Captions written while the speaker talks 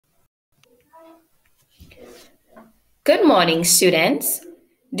Good morning, students.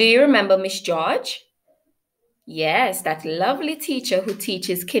 Do you remember Miss George? Yes, that lovely teacher who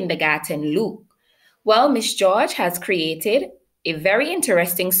teaches kindergarten Luke. Well, Miss George has created a very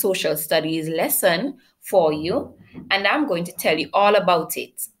interesting social studies lesson for you, and I'm going to tell you all about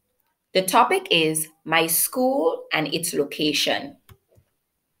it. The topic is my school and its location.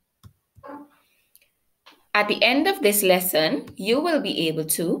 At the end of this lesson, you will be able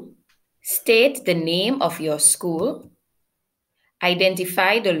to state the name of your school,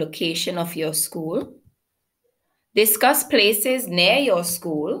 identify the location of your school, discuss places near your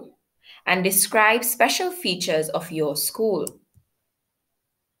school, and describe special features of your school.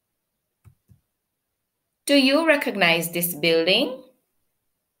 Do you recognize this building?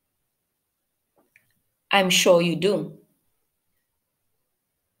 I'm sure you do.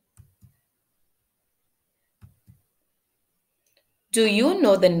 Do you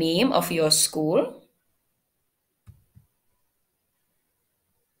know the name of your school?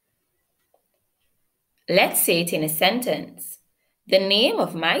 Let's say it in a sentence. The name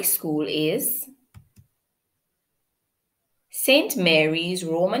of my school is St. Mary's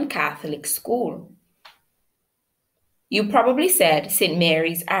Roman Catholic School. You probably said St.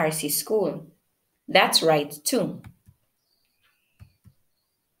 Mary's RC School. That's right too.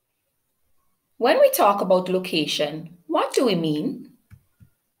 When we talk about location, what do we mean?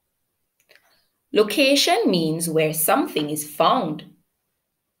 Location means where something is found.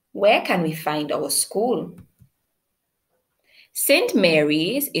 Where can we find our school? St.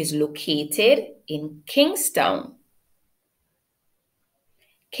 Mary's is located in Kingstown.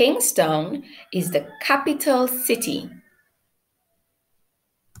 Kingstown is the capital city.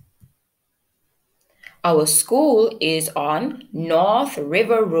 Our school is on North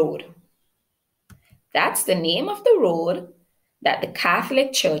River Road. That's the name of the road that the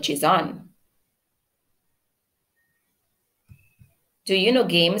Catholic Church is on. Do you know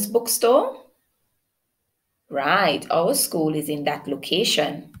Games Bookstore? Right, our school is in that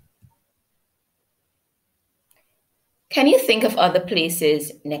location. Can you think of other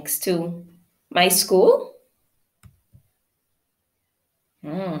places next to my school?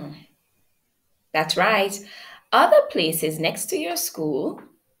 That's right. Other places next to your school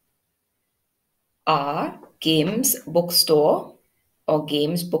are Games Bookstore or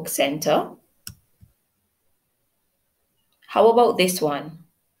Games Book Center. How about this one?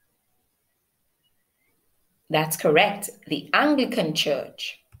 That's correct, the Anglican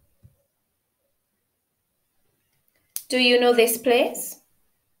Church. Do you know this place?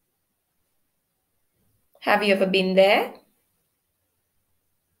 Have you ever been there?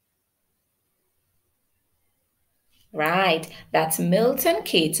 Right, that's Milton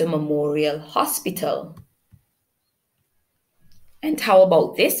Cato Memorial Hospital. And how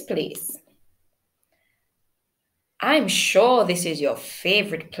about this place? I'm sure this is your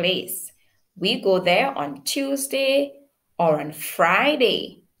favorite place. We go there on Tuesday or on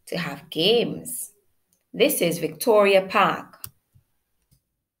Friday to have games. This is Victoria Park.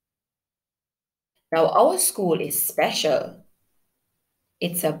 Now, our school is special.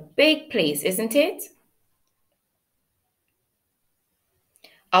 It's a big place, isn't it?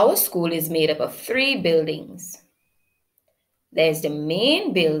 Our school is made up of 3 buildings. There's the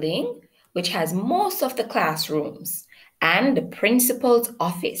main building, which has most of the classrooms, and the principal's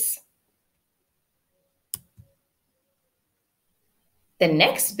office. The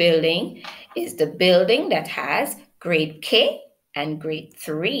next building is the building that has grade K and grade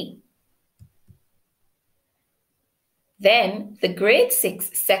 3. Then the grade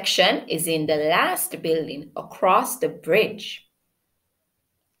 6 section is in the last building across the bridge.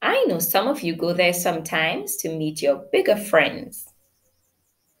 I know some of you go there sometimes to meet your bigger friends.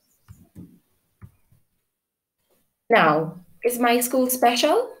 Now, is my school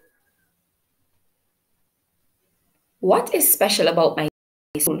special? What is special about my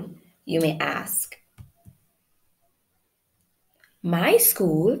school, you may ask? My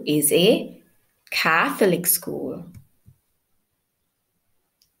school is a Catholic school.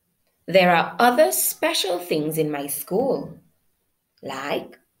 There are other special things in my school,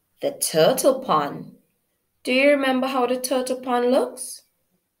 like the turtle pond. Do you remember how the turtle pond looks?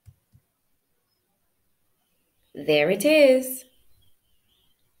 There it is.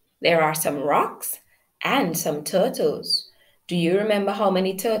 There are some rocks and some turtles. Do you remember how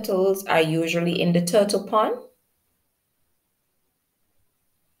many turtles are usually in the turtle pond?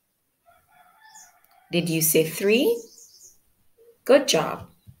 Did you say 3? Good job.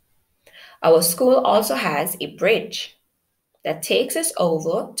 Our school also has a bridge that takes us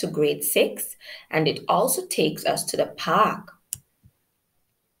over to grade 6, and it also takes us to the park.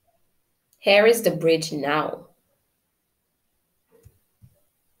 Here is the bridge now.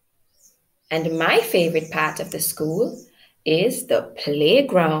 And my favorite part of the school is the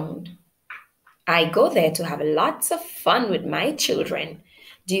playground. I go there to have lots of fun with my children.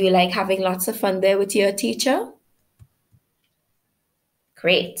 Do you like having lots of fun there with your teacher?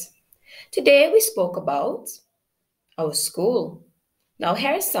 Great. Today we spoke about our school. Now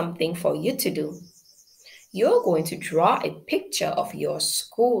here's something for you to do. You're going to draw a picture of your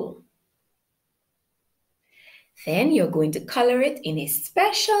school. Then you're going to color it in a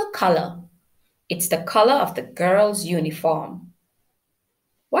special color. It's the color of the girls' uniform.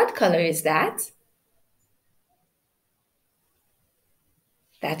 What color is that?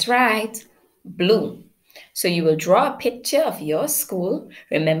 That's right, blue. So you will draw a picture of your school.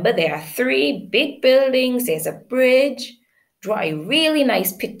 Remember, there are 3 big buildings, there's a bridge. Draw a really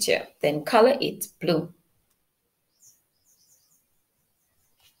nice picture, then color it blue.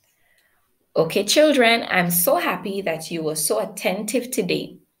 Okay, children, I'm so happy that you were so attentive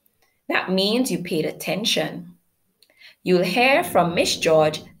today. That means you paid attention. You'll hear from Miss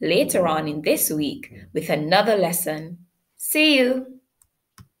George later on in this week with another lesson. See you!